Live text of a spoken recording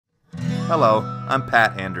Hello, I'm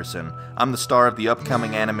Pat Anderson. I'm the star of the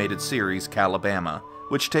upcoming animated series Calibama,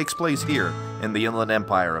 which takes place here in the Inland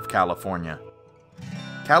Empire of California.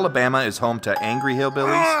 Calibama is home to angry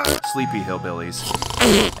hillbillies, sleepy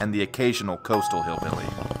hillbillies, and the occasional coastal hillbilly.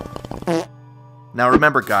 Now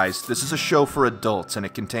remember guys, this is a show for adults and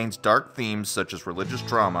it contains dark themes such as religious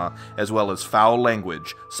trauma, as well as foul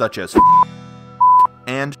language such as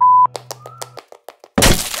and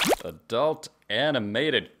Adult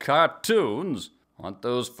animated cartoons? Aren't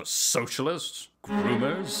those for socialists,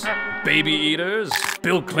 groomers, baby eaters,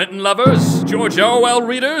 Bill Clinton lovers, George Orwell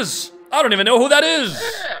readers? I don't even know who that is.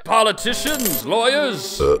 Politicians,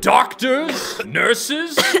 lawyers, doctors,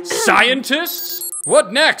 nurses, scientists?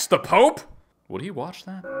 What next, the Pope? Would he watch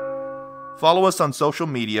that? Follow us on social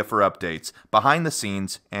media for updates, behind the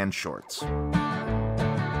scenes, and shorts.